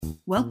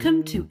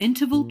Welcome to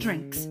Interval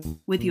Drinks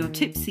with your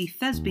tipsy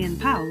thespian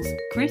pals,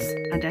 Chris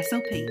and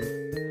SLP.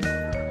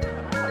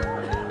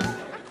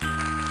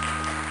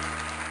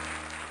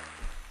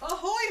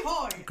 Ahoy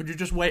hoy! Could you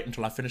just wait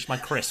until I finish my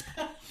crisp?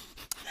 No,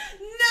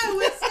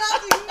 we're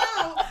starting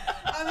now!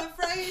 I'm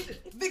afraid,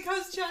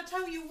 because shall I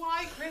tell you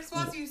why, Chris,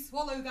 whilst you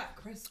swallow that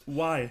crisp?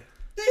 Why?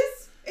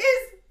 This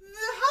is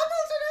the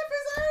Hamilton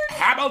episode!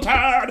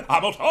 Hamilton!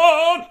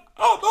 Hamilton!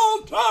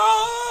 Hamilton!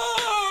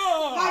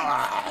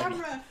 Lights,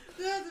 camera.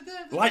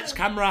 Lights,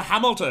 camera,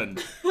 Hamilton.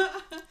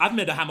 I've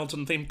made a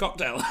Hamilton-themed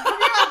cocktail.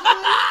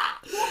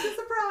 What a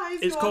surprise!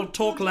 It's Go called on,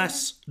 Talk go on.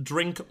 Less,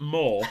 Drink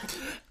More.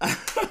 And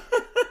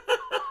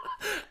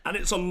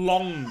it's a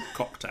long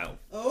cocktail.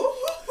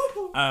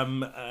 Oh!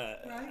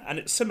 And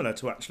it's similar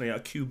to actually a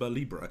Cuba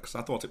Libre, because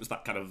I thought it was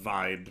that kind of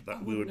vibe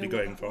that we would be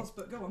going for. Was,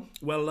 but go on.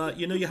 Well,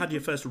 you had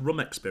your first rum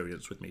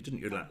experience with me, didn't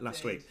you,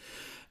 last week?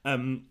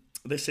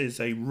 This is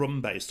a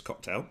rum-based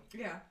cocktail.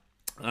 Yeah.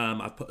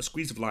 I've put a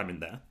squeeze of lime in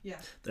there. Yeah.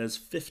 There's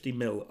 50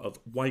 ml of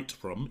white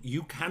rum.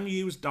 You can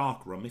use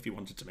dark rum if you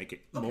wanted to make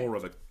it more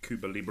of a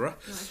Cuba Libre.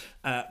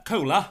 Nice.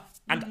 Cola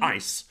and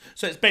ice.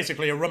 So it's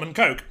basically a rum and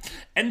coke.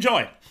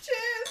 Enjoy.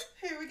 Cheers!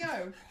 Here we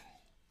go.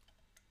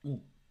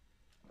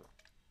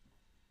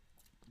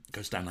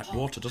 Goes down like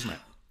water, doesn't it?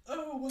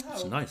 Oh, wow.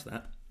 It's nice,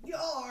 that.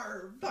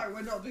 Yar! No,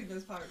 we're not doing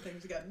those pirate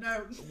things again.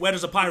 No. Where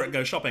does a pirate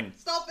go shopping?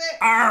 Stop it!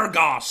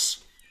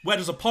 Argos. Where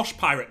does a posh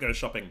pirate go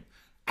shopping?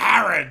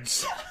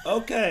 Arrads.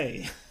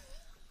 Okay.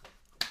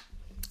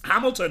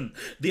 Hamilton,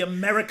 the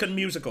American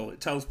musical. It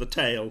tells the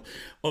tale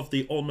of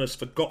the almost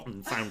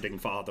forgotten founding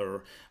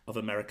father of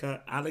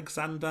America,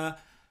 Alexander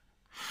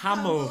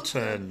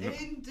Hamilton.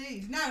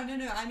 Indeed. No.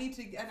 I need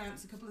to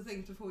announce a couple of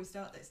things before we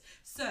start this.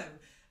 So,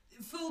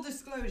 full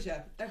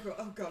disclosure. Everyone,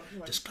 oh God.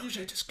 Right.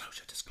 Disclosure.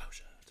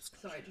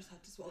 Sorry, I just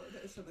had to swallow a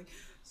bit of something.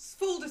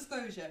 Full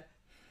disclosure.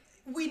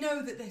 We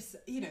know that this,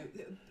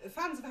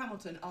 fans of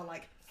Hamilton are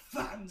like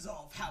fans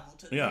of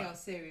Hamilton. Yeah. They are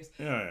serious.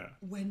 Yeah.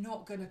 We're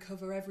not going to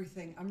cover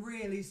everything. I'm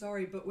really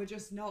sorry, but we're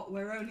just not.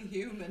 We're only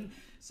human.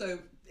 So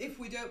if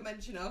we don't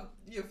mention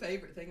your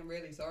favourite thing, I'm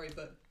really sorry,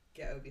 but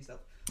get over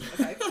yourself.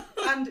 Okay.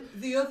 And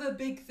the other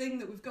big thing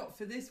that we've got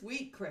for this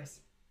week, Chris.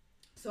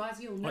 So as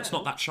you'll know... Well, it's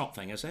not that shot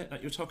thing, is it,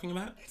 that you're talking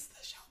about? It's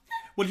the shop.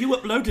 Well, you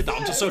uploaded that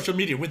onto social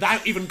media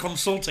without even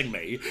consulting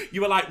me.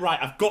 You were like, right,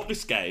 I've got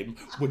this game.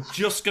 We're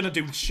just going to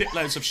do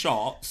shitloads of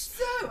shots.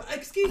 So,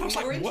 excuse me, like,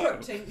 you're whoa.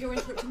 You're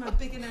interrupting my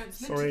big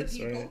announcement to the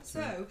people.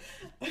 Sorry.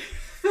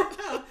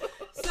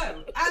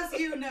 So, as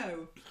you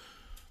know,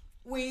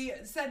 we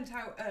sent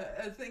out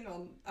a thing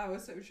on our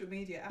social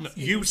media. No,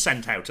 you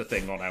sent out a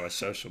thing on our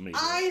social media.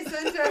 I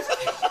sent out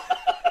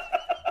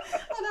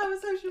on our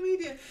social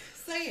media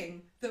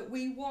saying that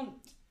we want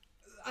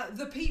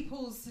the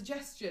people's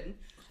suggestion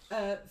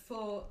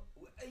for,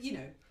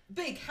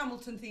 big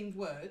Hamilton-themed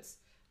words,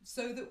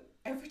 so that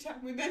every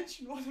time we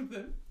mention one of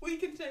them, we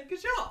can take a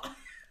shot.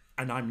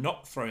 And I'm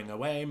not throwing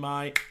away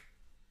my...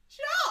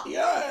 Shot!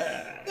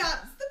 Yeah!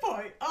 That's the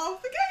point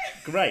of the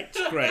game. Great.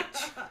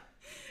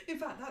 In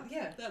fact,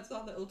 that's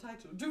our little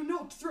title. Do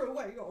not throw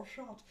away your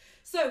shot.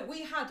 So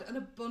we had an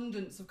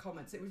abundance of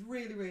comments. It was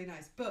really, really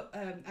nice. But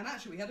and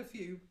actually, we had a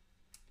few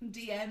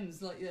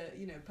DMs, like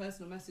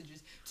personal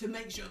messages, to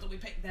make sure that we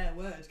picked their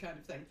word, kind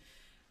of thing.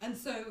 And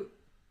so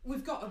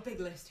we've got a big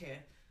list here,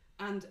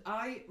 and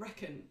I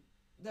reckon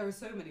there are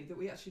so many that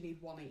we actually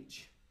need one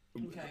each.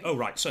 Okay. Oh,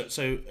 right. So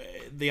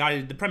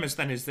the premise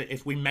then is that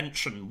if we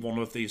mention one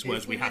of these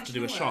words, we have to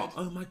do a shot.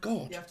 Oh my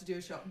God. You have to do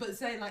a shot. But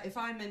say, like, if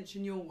I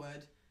mention your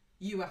word,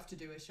 you have to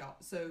do a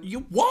shot. So You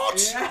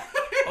what? Yeah.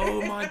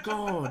 Oh my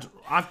God.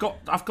 I've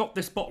got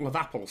this bottle of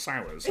apple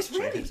sours. It's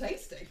actually. really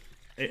tasty.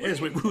 It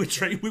is. We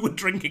were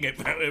drinking it.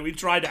 We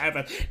tried it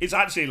over. It's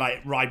actually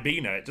like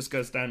Ribena. It just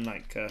goes down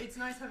like. It's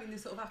nice having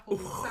this sort of apple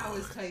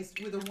sours taste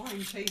with a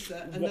wine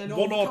chaser, and one then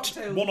all the or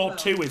cocktails one or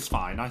as two well. is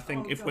fine. I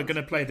think Oh, if we're God.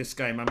 going to play this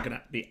game, I'm going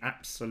to be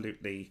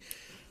absolutely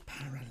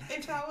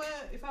paralytic.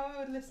 If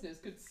our listeners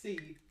could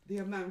see the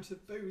amount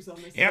of booze on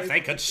this, If table they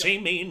could we've see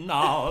me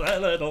now, a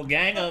little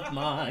gang of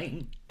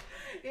mine.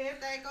 if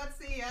they could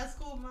see us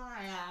through my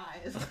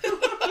eyes.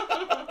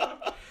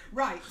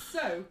 Right,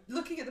 so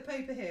looking at the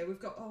paper here, we've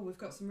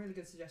got some really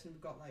good suggestions.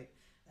 We've got like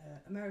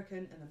American,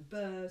 and then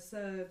Burr,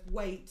 Serve,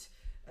 Wait,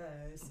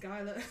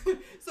 Skylar.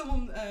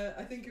 Someone,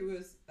 I think it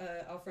was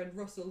our friend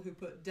Russell, who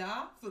put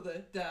da for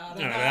the da.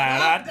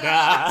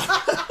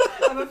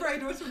 I'm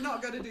afraid we're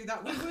not going to do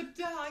that. We would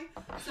die.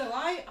 So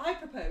I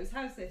propose.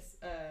 How's this,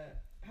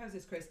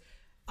 Chris?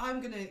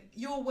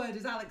 Your word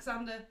is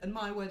Alexander, and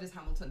my word is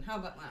Hamilton. How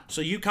about that?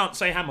 So you can't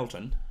say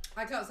Hamilton.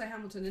 I can't say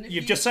Hamilton, and if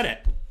You've just said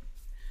it.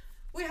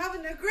 we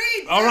haven't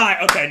agreed. All yet.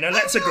 right. Okay. No,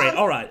 let's agree.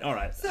 All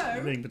right. So,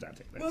 I'm being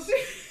pedantic.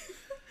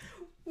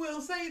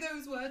 We'll say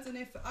those words, and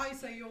if I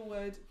say your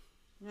word,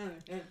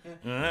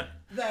 Uh,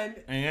 then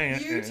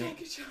you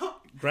take a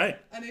shot. Great.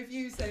 And if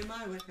you say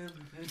my word,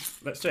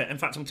 Let's do it. In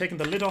fact, I'm taking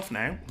the lid off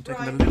now. I'm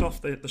taking the Right. lid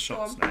off the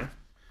shots Go on. now.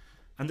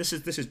 And this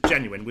is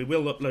genuine. We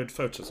will upload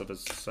photos of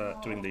us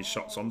doing these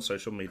shots on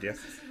social media.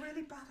 this is a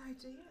really bad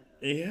idea.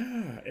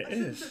 Yeah, it I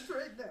is. shouldn't have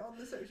written it on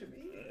the social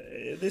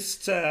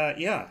media.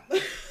 Yeah.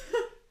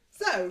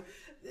 So,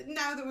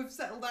 now that we've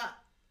settled that,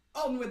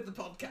 on with the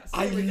podcast.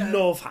 I Here we go.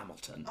 love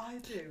Hamilton. I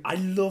do. I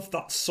love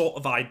that sort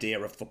of idea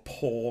of the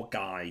poor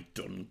guy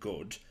done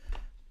good.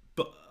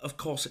 But, of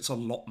course, it's a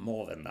lot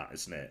more than that,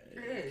 isn't it? It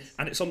is.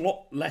 And it's a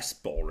lot less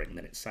boring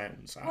than it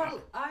sounds.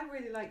 Well, I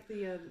really like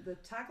the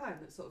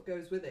tagline that sort of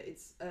goes with it.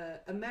 It's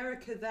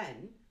America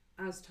Then,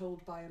 as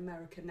told by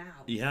America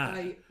Now. Yeah.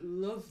 I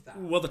love that.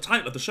 Well, the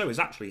title of the show is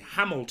actually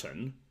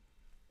Hamilton,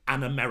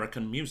 an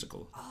American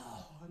musical.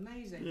 Oh,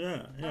 amazing.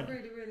 Yeah. I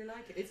really, really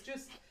like it.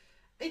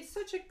 It's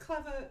such a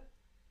clever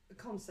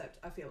concept,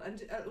 I feel.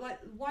 And,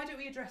 why don't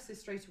we address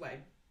this straight away?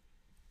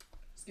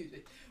 Excuse me.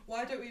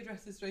 Why don't we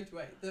address this straight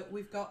away? That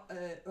we've got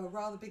a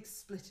rather big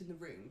split in the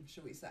room,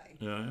 shall we say?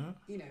 Yeah.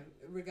 You know,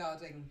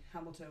 regarding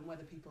Hamilton,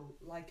 whether people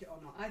like it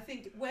or not. I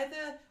think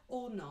whether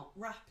or not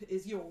rap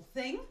is your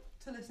thing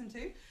to listen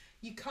to,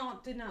 you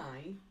can't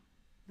deny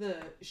the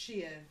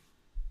sheer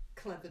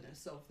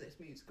cleverness of this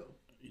musical.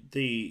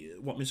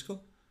 What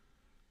musical?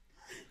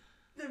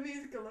 The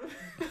musical of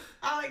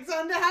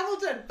Alexander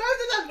Hamilton. Both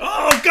of them.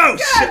 Oh, go!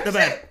 Shit the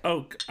bed. shit.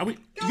 Oh, are we?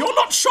 You're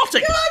not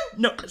shotting. Go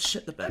on. No,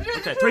 shit the bed.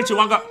 Okay, 3, 2,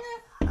 1, go.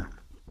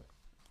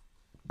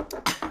 There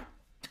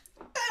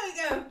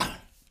we go.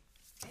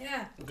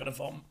 Yeah. I'm gonna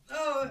vom.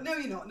 Oh, no,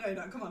 you're not. No, you're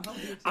not. Come on, hold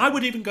it. I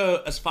would even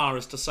go as far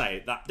as to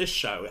say that this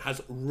show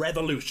has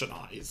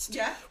revolutionised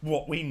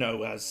what we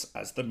know as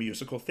the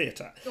musical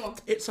theatre. Go on.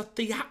 It's a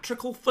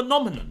theatrical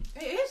phenomenon,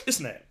 It is.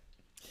 isn't it?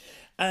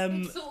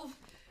 It's sort of.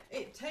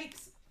 It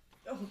takes.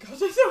 Oh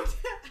God,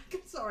 I'm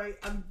sorry.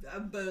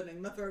 I'm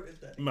burning. My throat is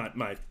burning.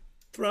 My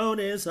throat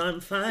is on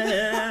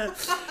fire.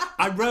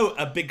 I wrote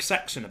a big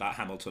section about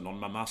Hamilton on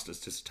my master's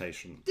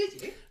dissertation.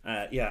 Did you?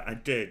 Yeah, I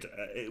did.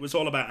 It was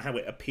all about how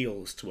it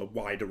appeals to a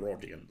wider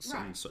audience in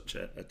Right. such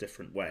a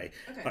different way.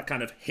 Okay. That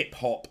kind of hip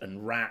hop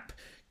and rap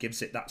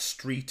gives it that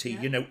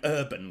streety, Yeah.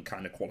 urban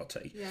kind of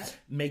quality, Yeah.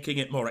 making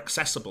it more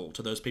accessible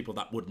to those people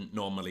that wouldn't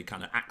normally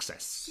kind of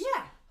access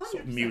Yeah. 100%.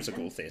 sort of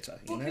musical theatre.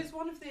 Well, because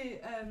one of the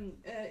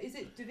is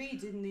it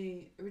David in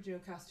the original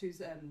cast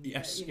who's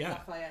Yes, yeah.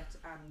 Lafayette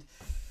and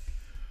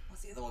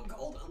what's the other one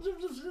called?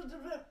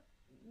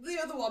 The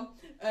other one,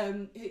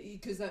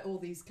 because all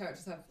these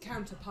characters have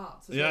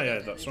counterparts. As Yeah, well, yeah,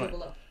 don't they? that's They right.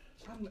 double up.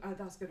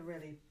 That's going to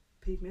really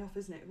peeve me off,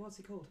 isn't it? What's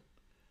he called?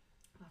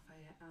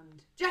 Lafayette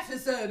and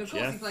Jefferson. Of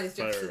course, he plays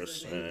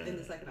Jefferson in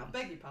the second half.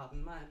 Beg your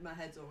pardon, my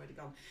head's already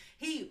gone.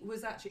 He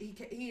was actually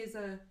he is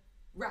a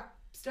rap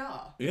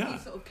star. Yeah. He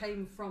sort of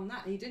came from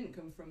that. He didn't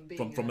come from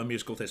being from a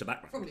musical theatre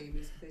background. from a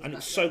musical theatre And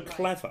it's background, so right.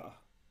 clever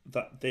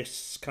that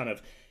this kind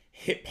of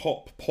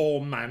hip-hop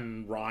poor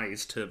man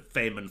rise to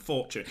fame and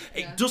fortune.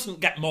 Yeah. It doesn't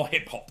get more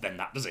hip-hop than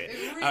that, does it?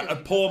 It A really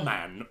poor doesn't.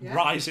 man Yeah.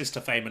 rises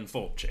to fame and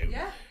fortune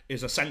Yeah.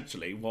 is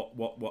essentially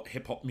what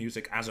hip-hop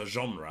music as a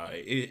genre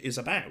is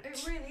about.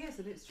 It really is,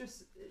 and it's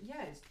just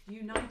it's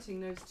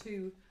uniting those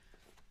two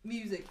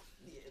music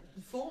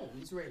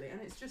forms really,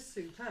 and it's just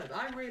superb.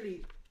 I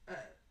really,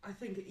 I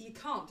think you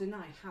can't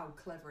deny how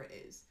clever it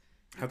is.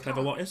 How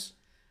clever what is?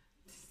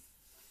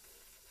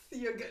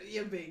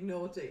 You're being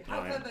naughty.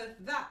 How I am. clever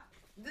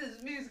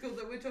this musical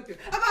that we're talking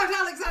about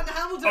Alexander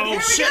Hamilton. Oh, Here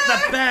we shit go!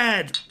 the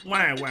bed!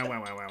 Wow.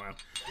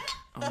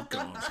 Oh,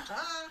 God.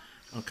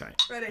 Okay,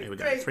 Ready? here we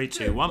go. 3,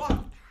 2,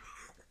 1.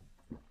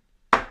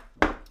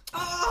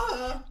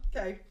 Ah,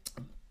 okay.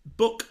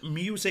 Book,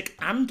 music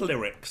and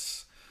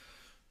lyrics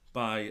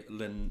by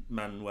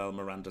Lin-Manuel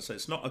Miranda. So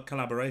it's not a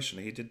collaboration.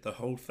 He did the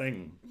whole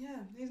thing. Yeah,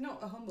 he's not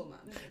a humble man,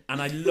 is he?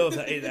 And I love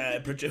that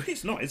it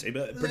he's not, is he?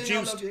 But Lin,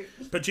 I love you.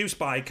 produced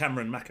by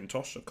Cameron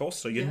McIntosh, of course.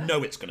 So you Yeah.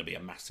 know it's going to be a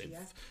massive.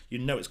 Yeah. You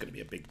know it's going to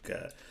be a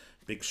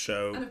big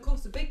show. And of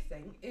course, the big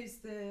thing is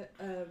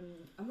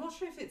I'm not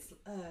sure if it's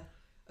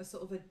a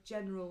sort of a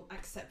general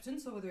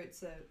acceptance or whether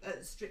it's a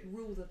strict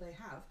rule that they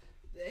have.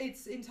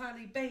 It's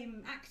entirely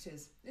BAME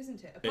actors,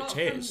 isn't it? Apart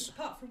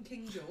from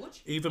King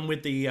George. Even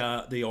with the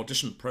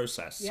audition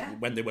process, Yeah.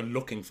 when they were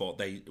looking for it,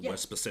 they Yeah. were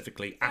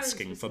specifically Very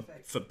asking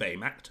specific. for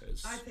BAME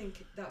actors. I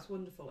think that's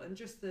wonderful, and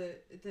just the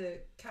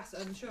cast.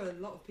 I'm sure a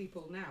lot of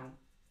people now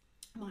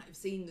might have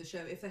seen the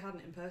show. If they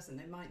hadn't in person,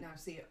 they might now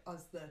see it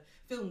as the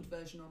filmed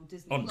version on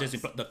Disney. On Plus.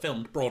 Disney, the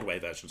filmed Broadway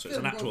version, so it's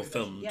an Filmed actual Broadway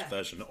version, filmed yeah.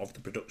 version of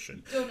the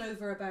production. Done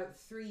over about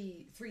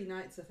three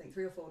nights, I think,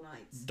 3 or 4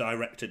 nights.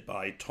 Directed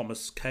by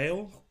Thomas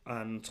Cale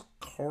and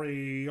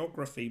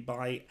choreography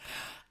by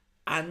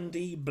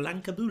Andy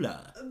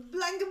Blancabula.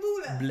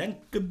 Blankabula.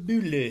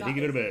 Blancabula. That Thank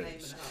you is very the much. name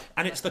of it.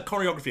 And it's the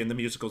choreography and the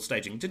musical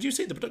staging. Did you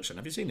see the production?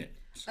 Have you seen it?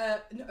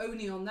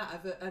 Only on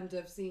that,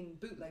 I've seen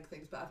bootleg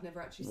things, but I've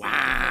never actually seen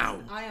Wow. it in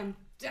person. I am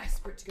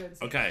desperate to go and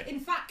see Okay. it. In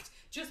fact,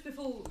 just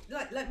before,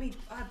 let me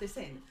add this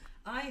in,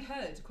 I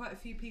heard quite a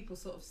few people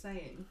sort of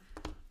saying...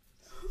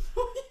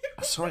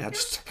 Sorry, I've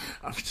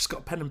just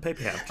got a pen and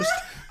paper here.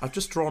 I've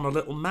just drawn a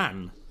little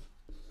man.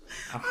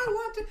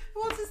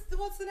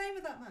 What's the name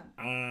of that man?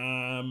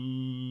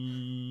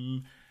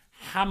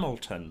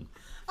 Hamilton.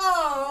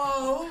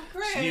 Oh,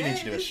 great! So you need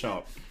to do a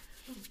shot.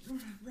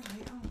 Right,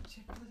 oh,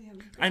 check, bloody hell.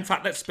 In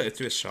fact, let's both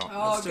do a shot.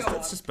 Oh,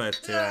 let's just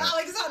both do it.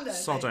 Alexander!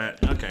 Sod it.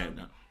 Okay.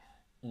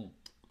 No.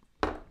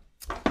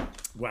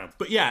 Wow.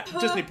 But yeah,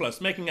 Disney Plus,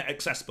 making it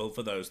accessible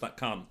for those that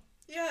can't.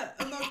 Yeah,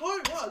 and my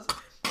point was...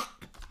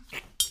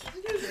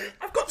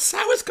 I've got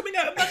sours coming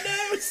out of my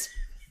nose!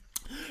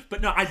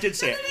 But no, I did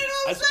see it.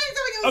 I'm saying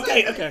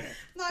something. Okay.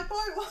 My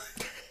point was...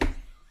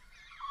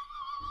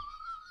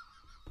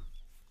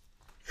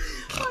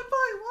 My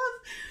point was,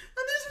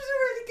 and this was a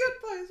really good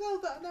point as well,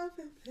 that now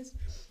this.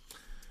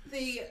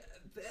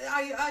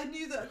 I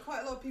knew that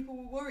quite a lot of people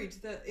were worried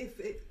that if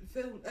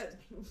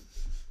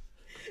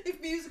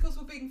musicals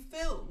were being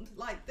filmed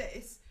like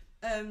this,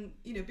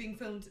 being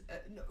filmed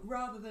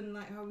rather than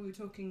like how we were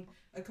talking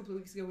a couple of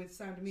weeks ago with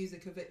Sound of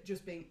Music of it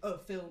just being a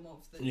film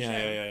of the show.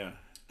 Yeah.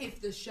 If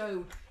the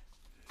show,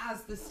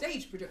 as the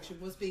stage production,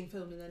 was being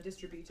filmed and then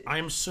distributed, I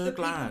am so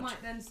glad. People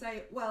might then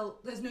say, well,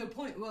 there's no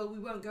point, well, we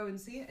won't go and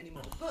see it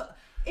anymore. But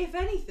if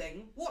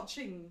anything,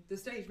 watching the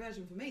stage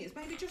version for me is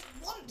maybe just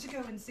want to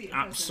go and see it.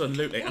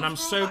 Absolutely. And I'm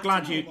so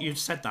glad you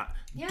said that.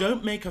 Yeah.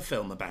 Don't make a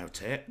film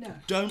about it. No.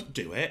 Don't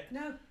do it.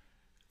 No.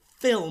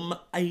 Film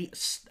a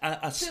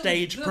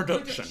stage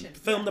production.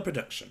 Film yeah. the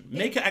production.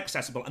 Make it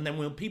accessible, and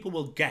then people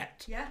will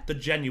get Yeah. the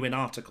genuine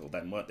article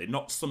then, won't they?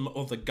 Not some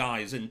other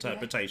guy's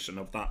interpretation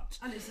of that.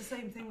 And it's the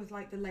same thing with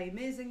like the Les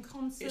Mis in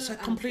concert. It's a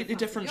and completely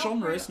the Phantom different of the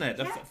genre, Opera. isn't it?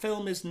 The Yeah.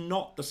 film is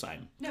not the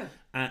same. No.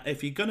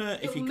 If you're gonna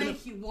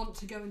make you want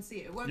to go and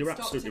see it. It won't You're stop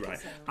absolutely ticket right.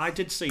 sales. I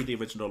did see the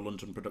original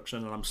London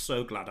production, and I'm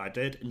so glad I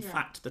did. In Yeah.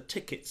 fact, the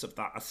tickets of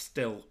that are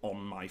still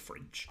on my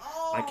fridge.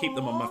 I keep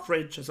them on my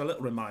fridge as a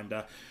little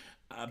reminder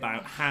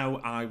about how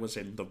I was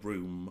in the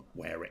room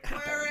where it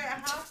happened. Where it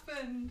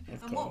happened.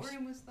 Of And course. what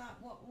room was that?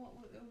 What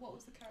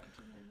was the character's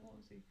name? What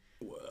was he?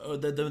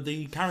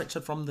 The character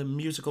from the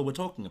musical we're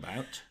talking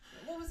about.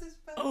 What was his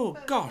Oh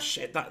gosh,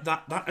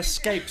 that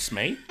escapes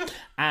me.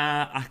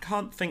 I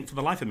can't think for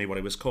the life of me what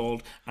it was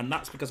called, and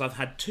that's because I've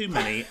had too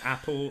many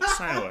apple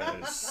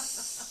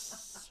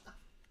sours.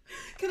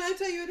 Can I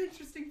tell you an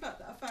interesting fact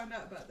that I found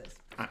out about this?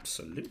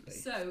 Absolutely.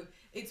 So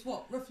it's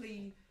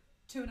roughly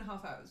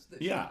 2.5 hours.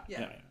 That Yeah.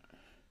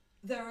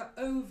 There are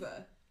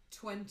over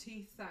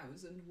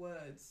 20,000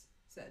 words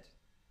said,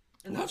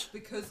 and What? that's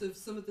because of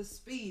some of the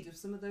speed of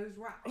some of those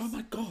raps. Oh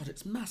my god,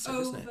 it's massive,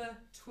 isn't it? Over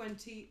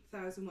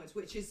 20,000 words,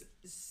 which is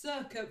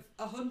circa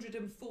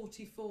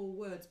 144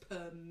 words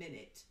per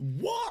minute.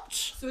 What?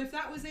 So if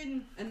that was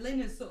in, and Lynn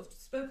has sort of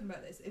spoken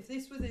about this, if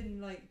this was in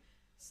like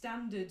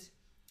standard,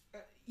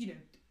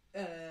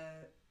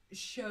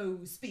 show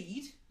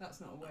speed,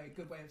 that's not a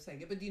good way of saying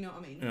it, but do you know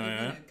what I mean?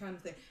 Yeah. Kind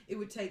of thing. It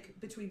would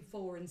take between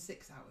 4 and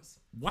 6 hours.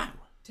 Wow.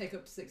 Take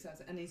up to 6 hours,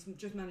 and he's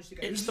just managed to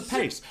go. It's the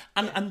pace,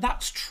 and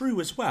that's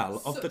true as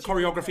well of the Such a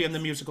choreography good and the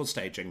pace. musical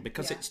staging,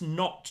 because Yeah. it's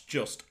not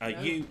just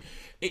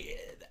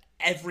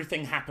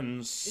everything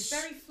happens. It's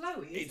very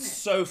flowy, isn't It's it?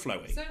 so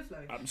flowy. So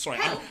flowy. I'm sorry,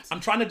 Helped. I'm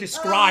trying to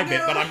describe Oh, no.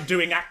 it, but I'm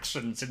doing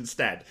actions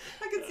instead.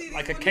 I can see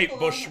Like these a Kate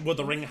wonderful Bush arms.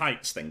 Wuthering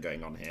Heights thing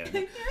going on here.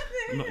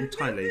 I'm not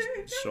entirely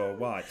sure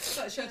why.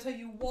 But shall I tell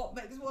you what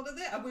makes one of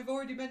it? And we've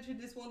already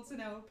mentioned this once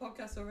in our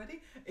podcast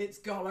already. It's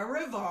gotta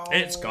revolve.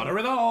 It's gotta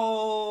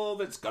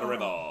revolve. It's gotta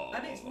revolve.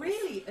 And it's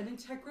really an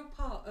integral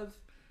part of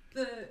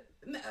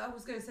I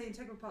was going to say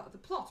integral part of the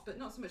plot, but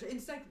not so much.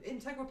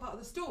 Integral part of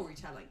the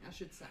storytelling, I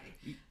should say.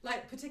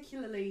 Like,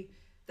 particularly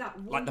that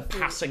like the wonderful...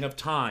 passing of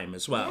time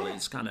as well. Yeah.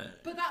 It's kind of.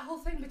 But that whole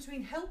thing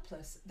between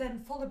helpless, then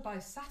followed by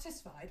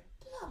satisfied,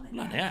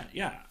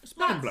 Yeah. It's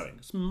mind blowing.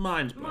 It's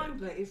mind blowing. Mind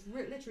blowing. It's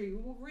literally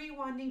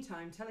rewinding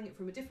time, telling it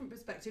from a different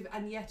perspective,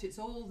 and yet it's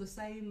all the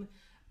same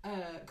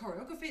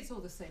choreography, it's all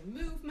the same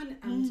movement,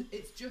 and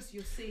it's just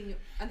you're seeing it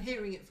and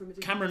hearing it from a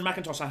different Cameron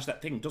perspective. McIntosh has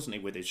that thing, doesn't he,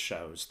 with his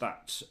shows,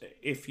 that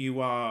if you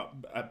are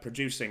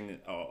producing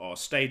or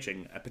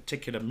staging a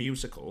particular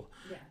musical,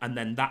 Yeah. and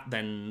then that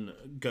then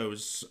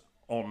goes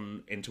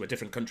on into a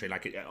different country,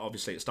 like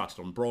obviously it started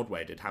on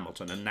Broadway, did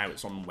Hamilton, and now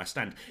it's on West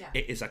End. Yeah.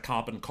 It is a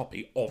carbon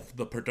copy of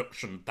the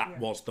production that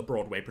was the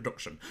Broadway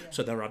production.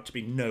 So there are to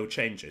be no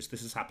changes.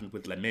 This has happened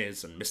with Les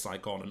Mis and Miss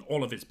Saigon and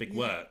all of his big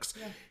works.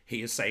 Yeah.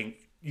 He is saying,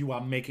 you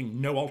are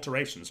making no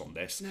alterations on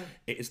this. No.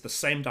 It is the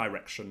same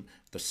direction,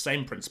 the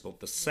same principle,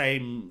 the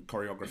same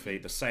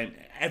choreography, the same...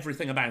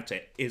 Everything about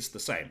it is the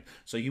same.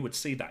 So you would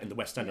see that in the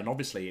West End, and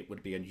obviously it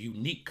would be a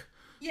unique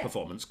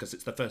performance, because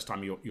it's the first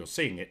time you're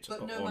seeing it,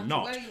 But no or matter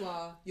not. where you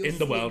are, you're in the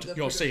seeing world, the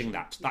you're seeing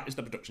production. that. That is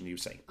the production you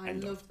see. I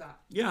End of. love that.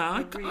 Yeah,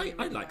 I really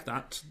like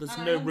that. There's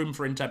And no I room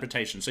for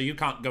interpretation. So you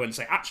can't go and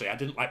say, actually, I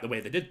didn't like the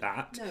way they did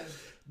that. No.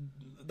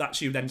 That's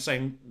you then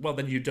saying, well,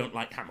 then you don't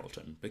like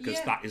Hamilton, because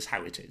Yeah. that is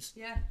how it is.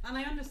 Yeah, and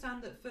I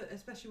understand that,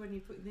 especially when you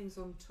put things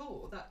on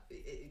tour, that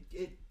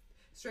it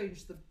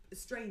strains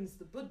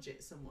the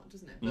budget somewhat,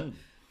 doesn't it?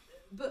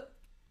 But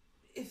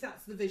if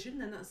that's the vision,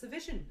 then that's the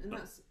vision, and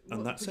that's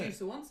what that's the it.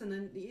 producer wants, and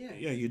then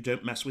Yeah, you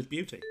don't mess with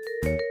beauty.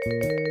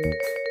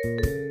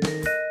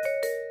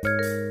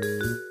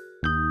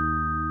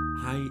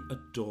 I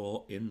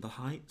adore In the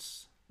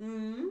Heights.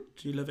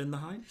 Do you live in the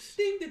Heights?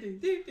 Ding, ding, ding,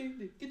 ding, ding,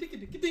 ding, ding, ding,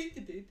 ding, ding,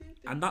 ding, ding.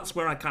 And that's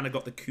where I kind of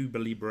got the Cuba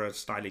Libre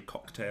styly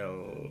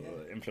cocktail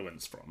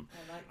influence from.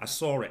 I like I that.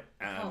 saw it.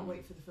 I can't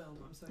wait for the film.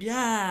 I'm so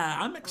Yeah,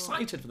 I'm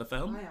excited for the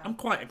film. I am. I'm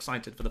quite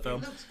excited for the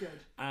film. It looks good.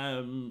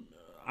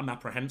 I'm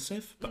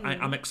apprehensive, but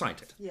I'm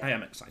excited. Yeah. I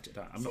am excited.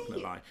 I'm not going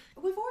to lie.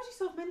 We've already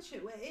sort of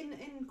mentioned it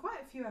in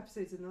quite a few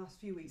episodes in the last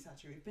few weeks.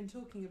 Actually, we've been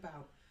talking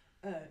about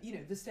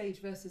the stage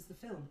versus the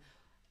film.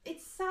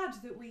 It's sad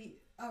that we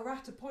are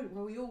at a point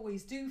where we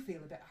always do feel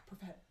a bit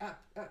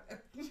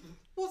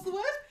what's the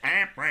word?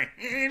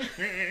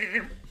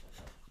 Apprehensive.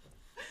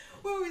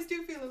 We always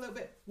do feel a little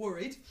bit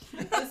worried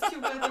as to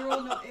whether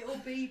or not it'll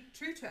be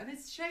true to it, and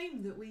it's a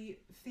shame that we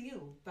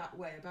feel that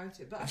way about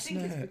it. But I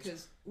think it's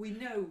because we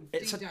know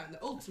deep down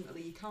that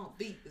ultimately you can't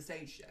beat the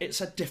stage show.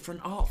 It's a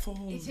different art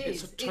form. It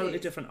is. It's a totally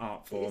different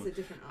art form. It is a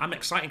different art I'm form.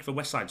 excited for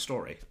West Side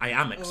Story. I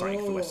am excited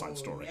for West Side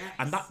Story. Yes.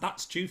 And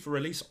that's due for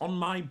release on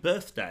my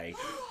birthday,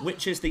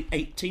 which is the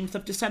 18th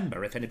of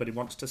December, if anybody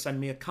wants to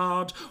send me a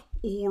card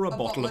or a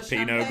bottle of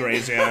Pinot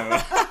champagne.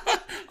 Grigio.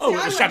 I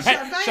went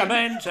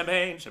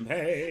champagne.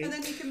 And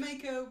then you can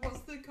make what's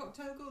the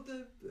cocktail called?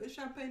 The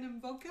champagne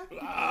and vodka?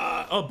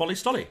 Bolly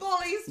Stolly.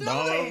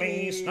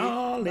 Bolly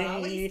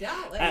Stolly.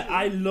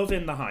 I love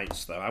In the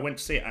Heights, though. I went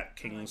to see it at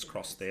King's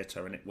Cross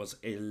Theatre, and it was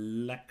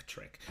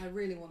electric. I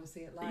really want to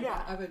see it live.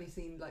 Yeah. I've only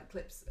seen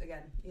clips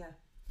again. Yeah.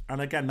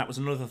 And again, that was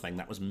another thing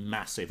that was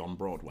massive on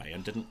Broadway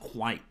and didn't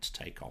quite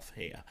take off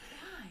here.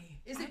 Why?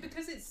 Is it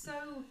because it's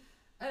so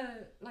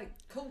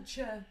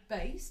culture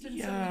based, and so we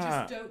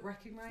Yeah. just don't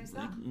recognise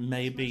that?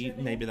 Maybe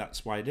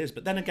that's why it is.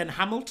 But then again,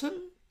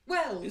 Hamilton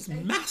Well, is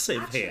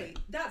massive here.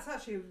 That's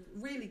actually a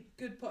really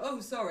good point. Oh,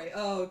 sorry.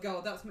 Oh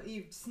God,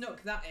 you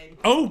snuck that in.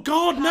 Oh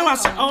God, no! I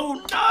said, oh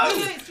No,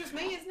 no! it's just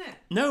me, isn't it?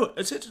 No,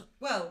 is it?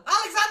 Well,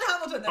 Alexander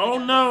Hamilton. There we Oh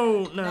go.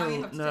 no, Now you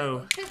no, have to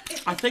no! take one.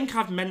 I think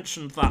I've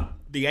mentioned that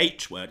the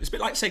H word. It's a bit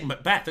like saying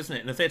Macbeth, isn't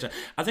it, in the theatre?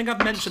 I think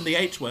I've mentioned the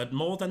H word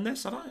more than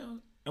this, have I?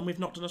 And we've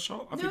not done a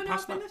shot. Have you I've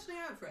passed been that? listening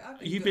out for it.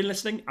 You've been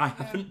listening? I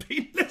haven't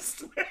been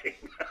listening.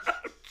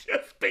 I've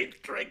just been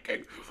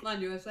drinking.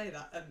 Mind you, I say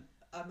that, and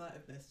I might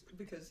have missed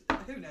because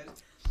who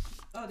knows?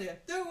 Oh dear!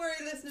 Don't worry,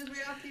 listeners.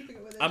 We are keeping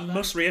it with it. I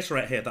must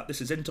reiterate here that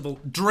this is interval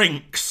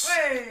drinks.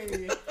 Hey!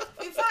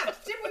 In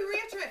fact, did we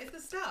reiterate at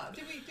the start?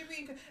 Did we?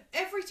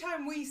 Every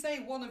time we say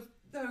one of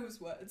those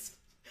words,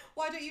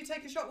 why don't you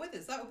take a shot with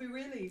us? That would be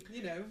really,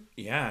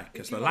 Yeah,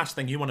 because If you the want- last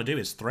thing you want to do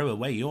is throw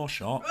away your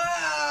shot.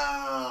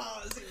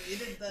 Ah, see what you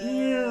did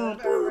there.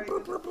 Very, very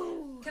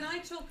good. Can I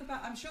talk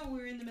about? I'm sure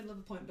we're in the middle of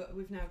a point, but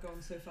we've now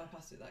gone so far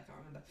past it that I can't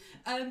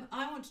remember.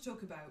 I want to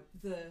talk about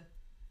the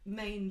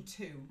main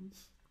two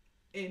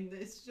in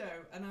this show,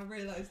 and I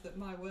realised that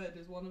my word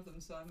is one of them,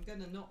 so I'm going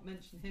to not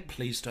mention him.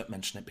 Please don't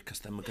mention it, because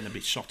then we're going to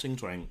be shotting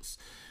drinks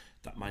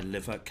that my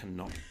liver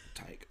cannot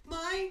take.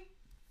 My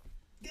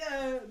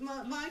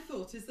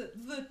thought is that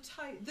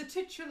the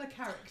titular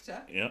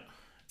character Yeah.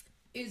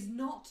 is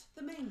not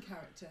the main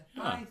character.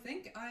 Yeah. I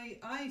think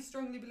I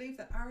strongly believe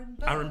that Aaron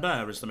Burr. Aaron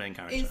Burr is the main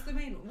character. is the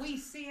main. We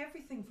see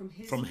everything from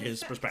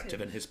his perspective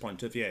and his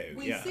point of view.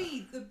 We yeah.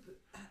 see the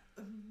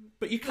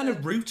But you're kind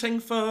of rooting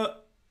for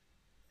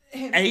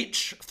him.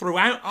 H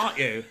throughout, aren't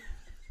you?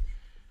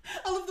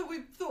 I love that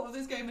we've thought of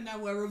this game and now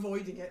we're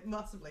avoiding it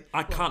massively.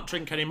 I can't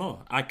drink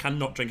anymore. I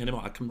cannot drink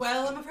anymore. I can.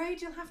 Well, I'm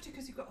afraid you'll have to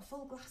because you've got a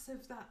full glass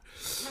of that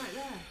right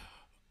there.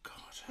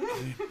 God.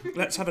 Okay.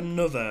 Let's have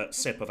another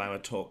sip of our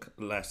talk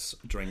less,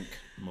 drink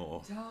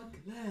more. Talk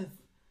less,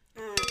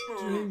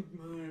 drink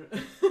more.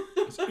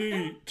 It's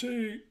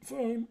E.T.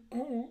 phone.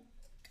 Oh.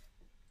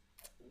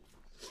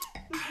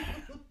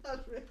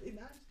 That's really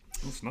nice.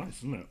 That's nice,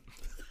 isn't it?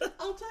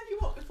 I'll tell you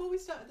what. Before we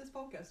started this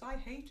podcast, I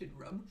hated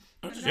rum.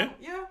 And did now, you?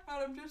 yeah,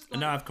 and I'm just.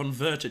 And now I've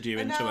converted you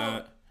and into now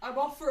a. I'm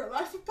off for a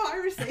life of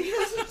piracy.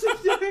 That's what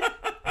I'm doing.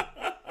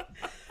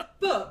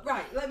 But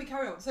right, let me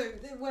carry on. So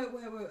where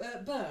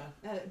Burr,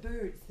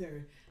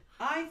 sir.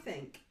 I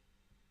think.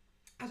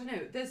 I don't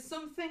know. There's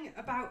something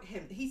about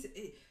him.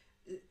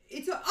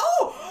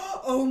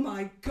 Oh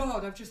my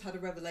God! I've just had a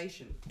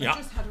revelation. Yeah. I've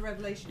just had a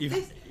revelation.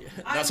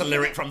 That's a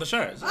lyric from the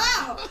show. Isn't it?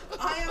 Wow!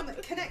 I am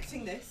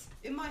connecting this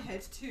in my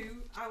head to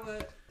our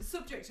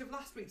subject of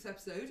last week's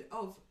episode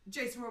of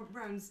Jason Robert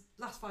Brown's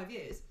last 5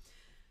 years.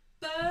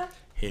 Burr.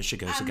 Here she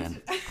goes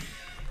again.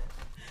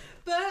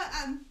 Burr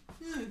and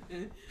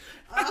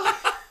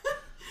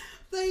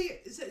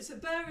so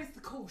Burr is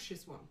the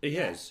cautious one. He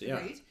is, yeah.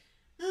 Right?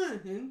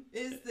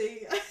 Is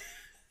the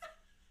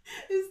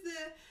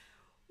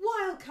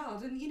wild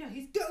card, and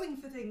he's going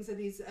for things, and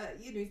he's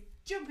he's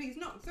jumping, he's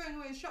not throwing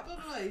away his shot, blah,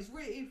 blah, blah. He's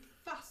really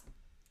fast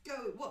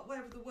going,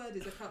 whatever the word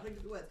is, I can't think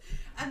of the word.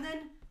 And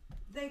then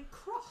they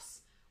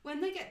cross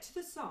when they get to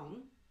the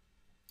song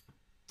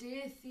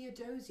Dear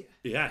Theodosia.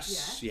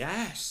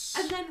 Yes.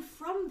 And then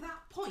from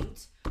that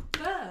point,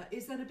 Burr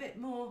is then a bit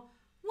more,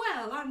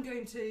 well, I'm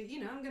going to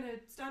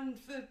stand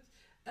for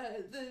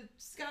the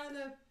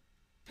Schuyler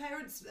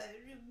parents'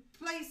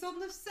 place on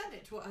the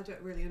Senate. Well, I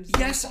don't really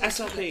understand. Yes, politics,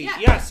 SLP. yeah.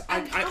 Yes,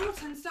 and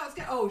Hamilton starts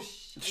getting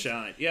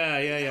Shy. Yeah.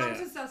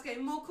 Hamilton starts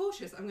getting more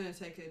cautious. I'm going to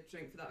take a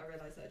drink for that. I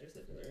realise I just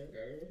said.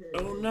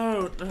 Oh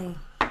no.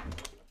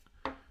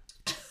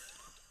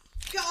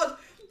 God,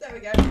 there we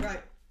go.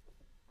 Right.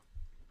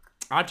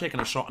 I've taken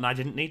a shot and I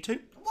didn't need to.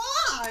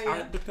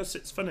 Why? Because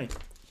it's funny.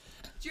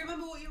 Do you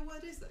remember what your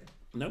word is though?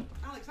 No.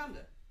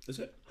 Alexander. Is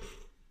it?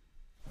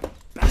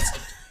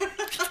 Bastard.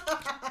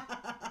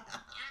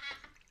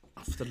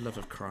 Oh, for the love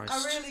of Christ.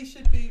 I really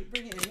should be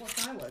bringing in.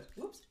 What's my word?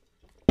 Whoops.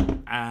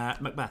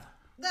 Macbeth.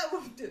 That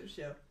won't do,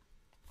 show.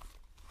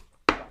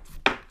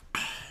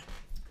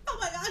 Oh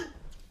my god!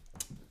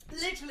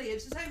 Literally,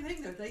 it's the same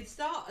thing though. They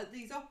start at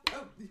these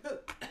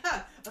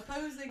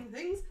opposing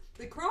things,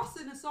 they cross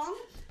in a song,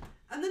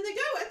 and then they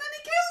go, and then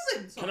he kills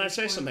him. Sorry, Can I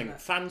say something?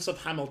 Fans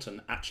of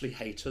Hamilton actually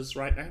hate us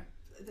right now.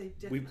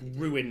 We've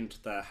ruined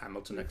their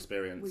Hamilton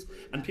experience.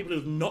 And people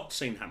who've not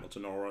seen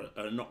Hamilton or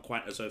are not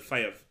quite as au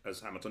fait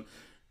as Hamilton,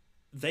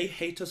 they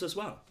hate us as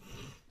well.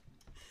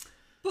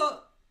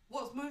 But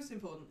what's most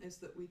important is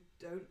that we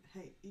don't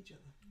hate each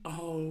other.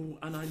 Oh,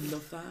 and I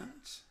love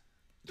that.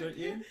 Don't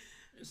you?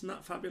 Isn't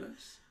that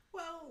fabulous?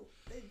 Well,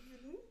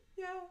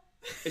 yeah.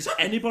 Is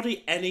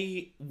anybody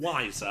any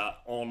wiser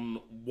on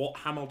what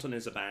Hamilton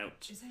is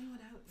about? Is anyone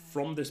out there?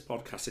 From this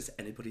podcast, is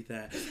anybody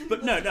there?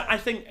 But no, I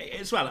think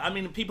as well, I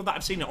mean, people that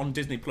have seen it on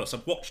Disney Plus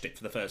have watched it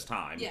for the first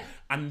time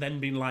and then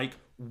been like,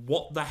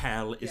 what the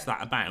hell is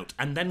that about?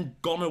 And then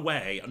gone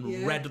away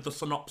and read the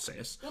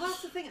synopsis. Well,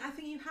 that's the thing. I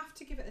think you have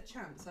to give it a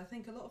chance. I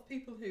think a lot of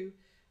people who,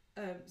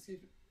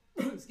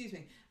 excuse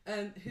me,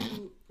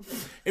 who...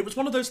 It was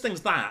one of those things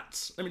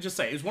that, let me just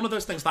say, it was one of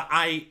those things that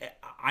I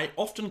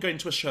often go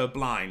into a show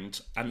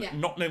blind and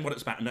not knowing what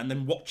it's about and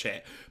then watch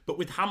it. But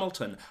with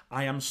Hamilton,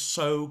 I am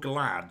so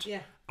glad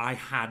I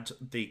had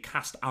the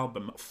cast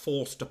album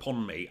forced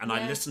upon me and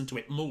I listened to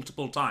it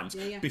multiple times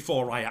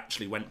before I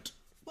actually went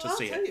to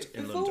see it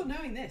in London. Before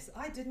knowing this,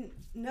 I didn't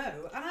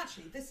know, and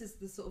actually this is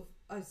the sort of,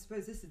 I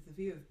suppose this is the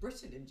view of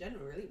Britain in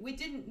general, really. We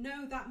didn't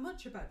know that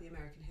much about the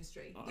American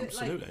history. Oh,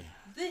 absolutely. Like,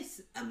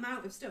 this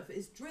amount of stuff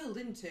is drilled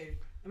into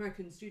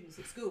American students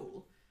at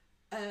school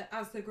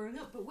as they're growing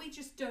up, but we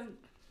just don't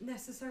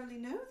necessarily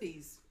know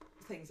these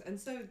things. And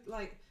so,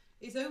 like,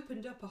 it's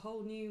opened up a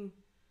whole new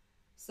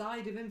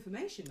side of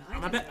information.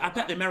 I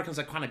bet the Americans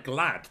are kind of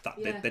glad that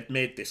they'd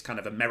made this kind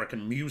of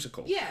American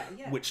musical,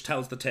 which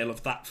tells the tale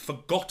of that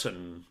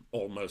forgotten,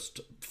 almost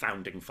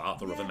founding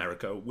father of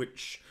America,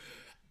 which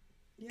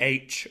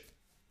H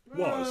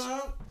was.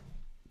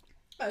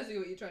 I see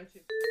what you're trying to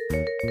do.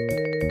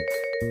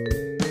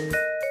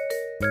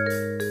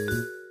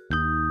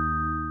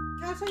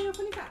 Can I tell you a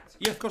funny fact?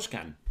 Yeah, of course you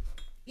can.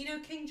 You know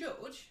King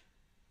George?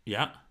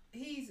 Yeah.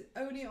 He's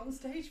only on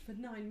stage for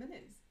 9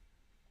 minutes.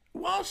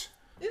 What?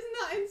 Isn't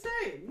that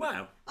insane?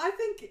 Wow. I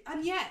think,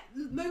 and yet,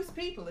 most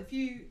people, if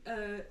you,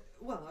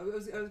 well, I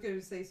was going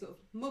to say sort of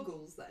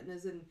muggles then,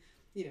 as in,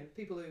 you know,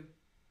 people who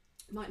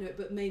might know it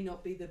but may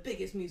not be the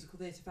biggest musical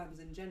theatre fans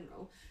in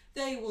general,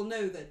 they will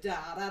know the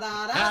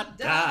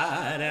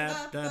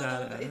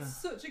da-da-da-da-da-da-da-da.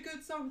 It's such a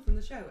good song from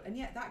the show, and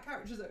yet that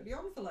character's only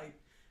on for like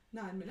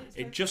 9 minutes.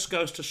 It just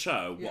goes to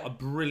show what a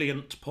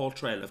brilliant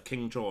portrayal of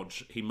King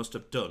George he must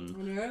have done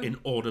in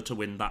order to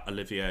win that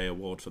Olivier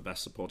Award for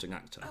Best Supporting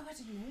Actor. Oh, I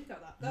didn't know you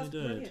got that. That's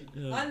brilliant.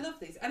 Yeah. I love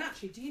these. And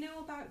actually, do you know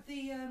about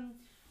the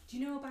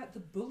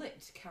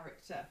Bullet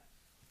character?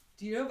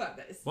 Do you know about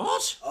this?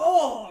 What?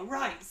 Oh,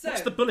 right. So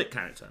what's the Bullet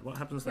character? What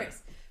happens there?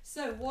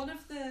 So one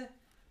of the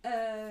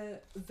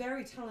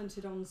very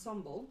talented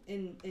ensemble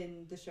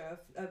in the show,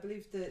 I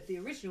believe the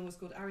original was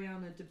called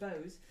Ariana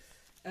DeBose.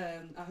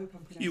 I hope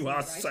I'm pronouncing You are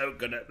right. so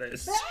good at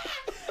this.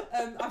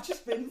 I've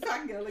just been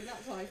fangirling,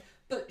 that's why.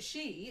 But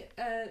she,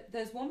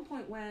 there's one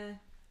point where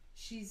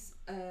she's,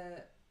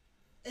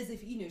 as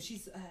if, you know,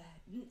 she's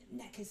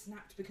neck is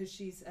snapped because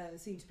she's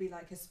seen to be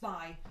like a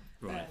spy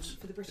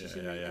for the British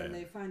and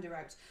they find her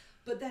out.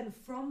 But then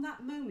from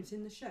that moment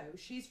in the show,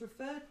 she's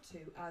referred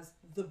to as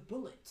the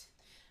Bullet.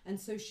 And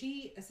so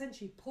she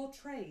essentially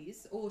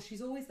portrays, or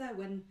she's always there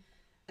when,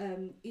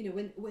 you know,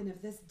 whenever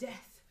there's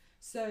death.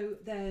 So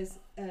there's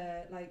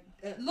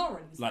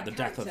Lawrence, like the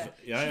death of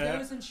she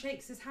goes and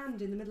shakes his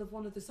hand in the middle of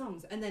one of the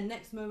songs, and then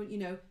next moment, you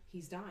know,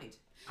 he's died.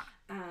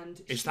 And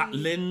is that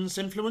Lynn's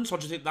influence, or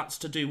do you think that's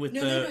to do with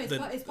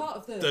it's part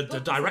of the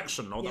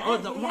direction? Or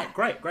right,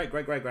 great.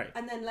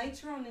 And then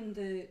later on in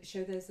the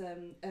show, there's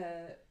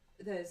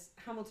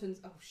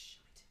Hamilton's. Oh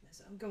shit!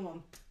 Go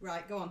on.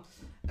 Right, go on.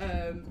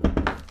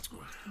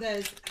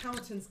 There's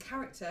Hamilton's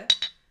character.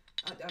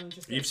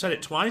 You've said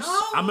it twice.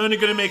 I'm only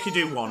going to make you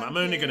do one. I'm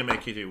really hard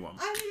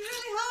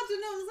to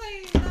not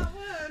say that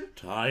word.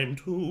 Time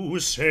to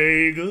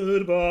say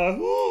goodbye.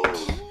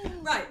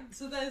 Right,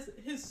 so there's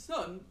his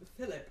son,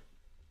 Philip.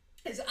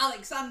 It's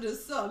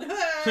Alexander's son.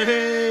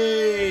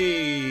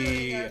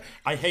 Hey!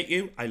 I hate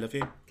you. I love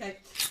you. Okay,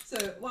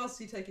 so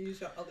whilst you take a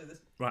shot, I'll do this.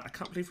 Right, I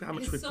can't believe how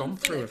much we've gone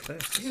through of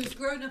this. Who's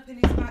grown up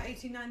and he's about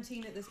 18,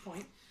 19 at this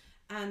point,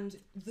 and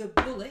the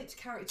Bullet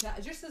character,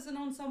 just as an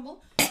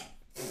ensemble.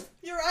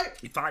 You're right.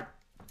 You're fine.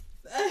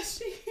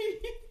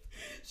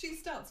 she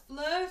starts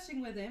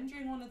flirting with him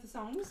during one of the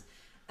songs,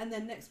 and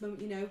then next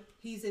moment, you know,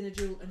 he's in a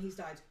duel and he's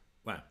died.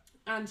 Wow.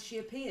 And she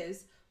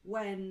appears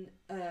when,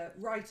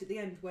 right at the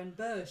end, when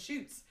Burr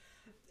shoots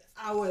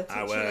our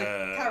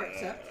titular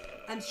character,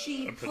 and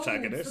she holds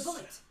the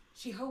bullet.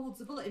 She holds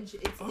the bullet, and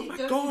oh my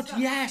god!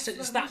 Yes,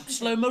 it's that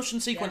slow motion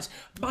sequence.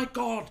 Yeah. My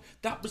god,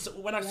 that was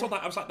when I saw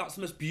that. I was like, that's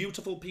the most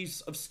beautiful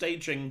piece of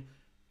staging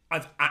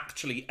I've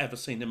actually ever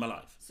seen in my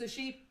life. So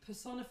she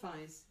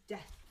personifies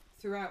death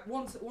throughout.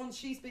 Once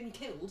she's been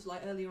killed,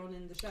 like earlier on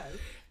in the show,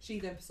 she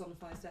then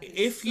personifies death.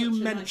 If you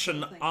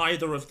mention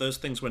either of those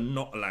things we're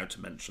not allowed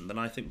to mention, then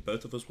I think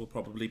both of us will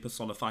probably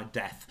personify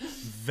death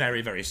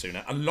very, very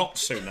sooner. A lot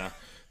sooner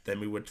than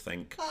we would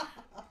think.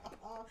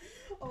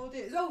 Oh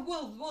dear.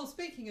 Oh well.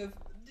 Speaking of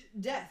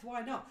death,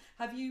 why not?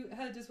 Have you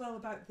heard as well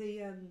about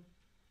the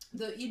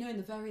you know, in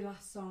the very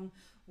last song?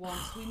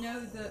 Once we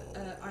know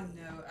that I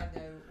know.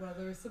 Well,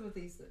 there are some of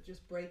these that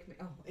just break me.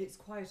 Oh, it's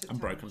quiet at times.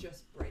 Broken.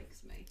 Just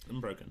breaks me.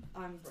 I'm broken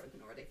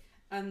already.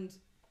 And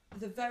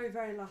the very,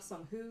 very last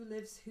song, who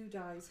lives, who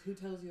dies, who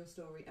tells your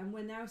story, and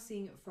we're now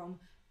seeing it from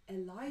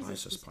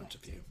Eliza's point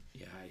of view.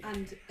 Yeah.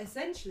 And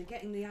essentially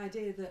getting the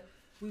idea that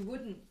we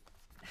wouldn't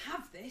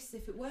have this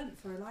if it weren't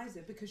for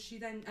Eliza, because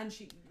she,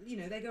 you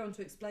know, they go on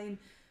to explain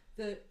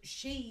that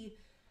she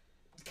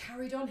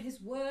carried on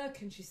his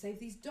work and she saved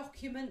these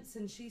documents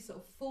and she sort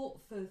of fought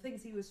for the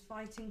things he was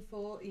fighting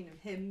for, you know,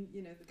 him,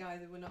 you know, the guy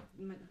that we're not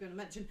going to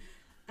mention,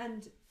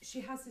 and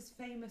she has this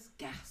famous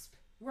gasp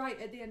right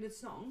at the end of the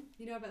song.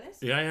 You know about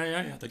this?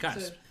 Yeah, the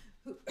gasp.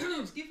 So,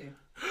 excuse me.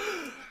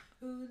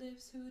 Who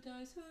lives, who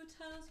dies, who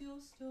tells your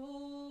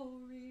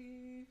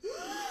story?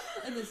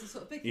 And there's a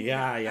sort of big thing.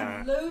 Yeah.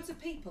 And loads of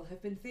people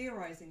have been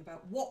theorising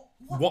about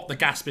what the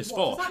gasp is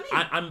for. Does that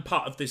mean? I'm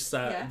part of this.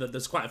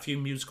 There's quite a few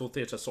musical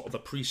theatre sort of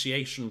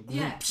appreciation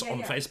groups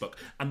on Facebook,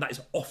 and that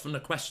is often a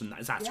question that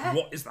is asked. Yeah.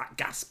 What is that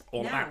gasp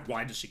all about?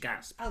 Why does she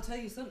gasp? I'll tell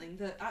you something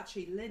that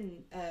actually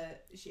Lynn,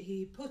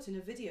 he put in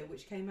a video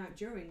which came out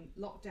during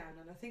lockdown,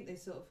 and I think they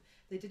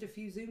did a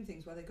few Zoom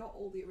things where they got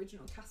all the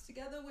original cast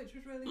together, which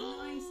was really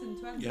nice. And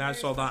I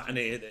saw that, and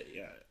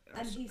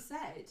and he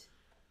said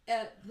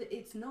that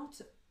it's not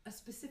a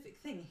specific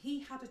thing.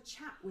 He had a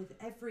chat with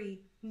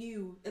every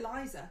new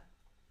Eliza,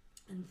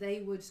 and they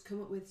would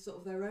come up with sort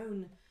of their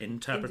own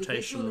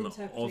interpretation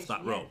of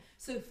that role.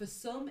 So for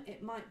some,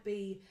 it might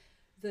be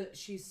that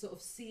she's sort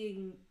of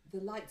seeing the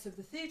lights of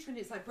the theatre, and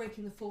it's like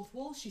breaking the fourth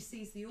wall. She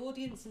sees the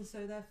audience, and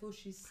so therefore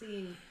she's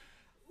seeing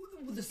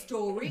the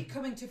story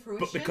coming to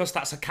fruition. But because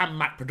that's a Cam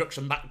Mac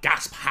production, that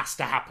gasp has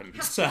to happen.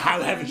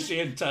 However she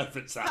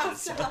interprets that.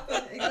 Has to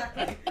happen,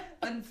 exactly.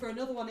 And for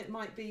another one, it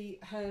might be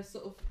her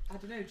sort of, I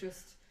don't know,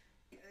 just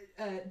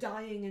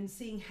dying and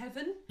seeing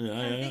heaven.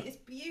 I think it's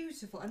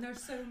beautiful, and there are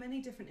so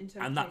many different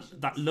interpretations.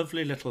 And that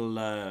lovely little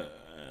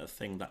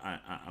thing that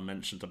I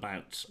mentioned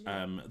about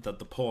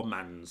the poor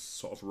man's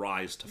sort of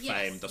rise to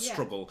fame, the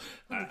struggle,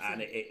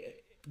 and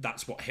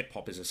that's what hip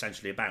hop is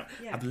essentially about.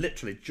 Yeah. I've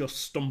literally just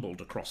stumbled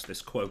across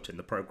this quote in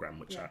the programme,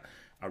 which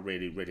I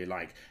really, really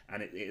like.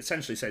 And it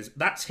essentially says,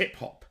 that's hip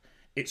hop.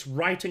 It's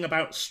writing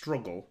about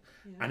struggle,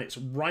 and it's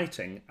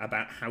writing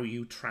about how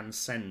you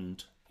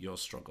transcend your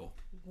struggle.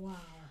 Wow.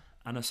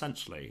 And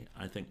essentially,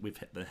 I think we've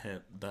hit the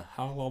hill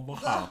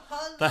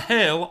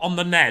on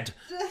the Ned.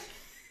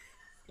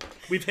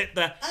 We've hit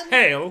the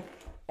hail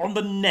on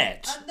the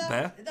net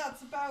there.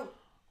 That's about...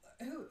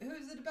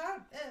 Who's it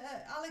about?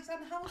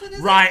 Alexander Hamilton, is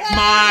right, it?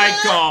 My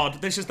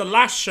God. This is the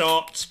last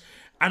shot,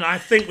 and I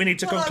think we need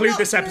to conclude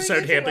this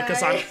episode here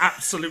because I'm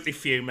absolutely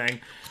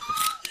fuming.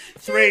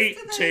 3,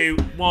 2,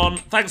 1.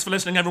 Thanks for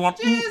listening, everyone.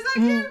 Cheers,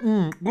 thank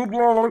you.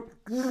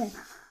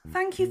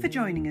 Thank you for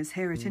joining us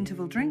here at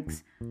Interval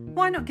Drinks.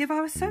 Why not give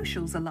our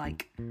socials a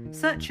like?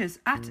 Search us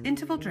at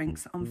Interval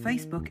Drinks on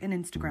Facebook and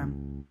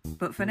Instagram.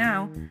 But for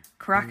now,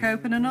 crack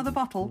open another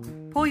bottle,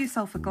 pour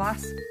yourself a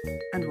glass,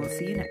 and we'll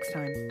see you next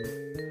time.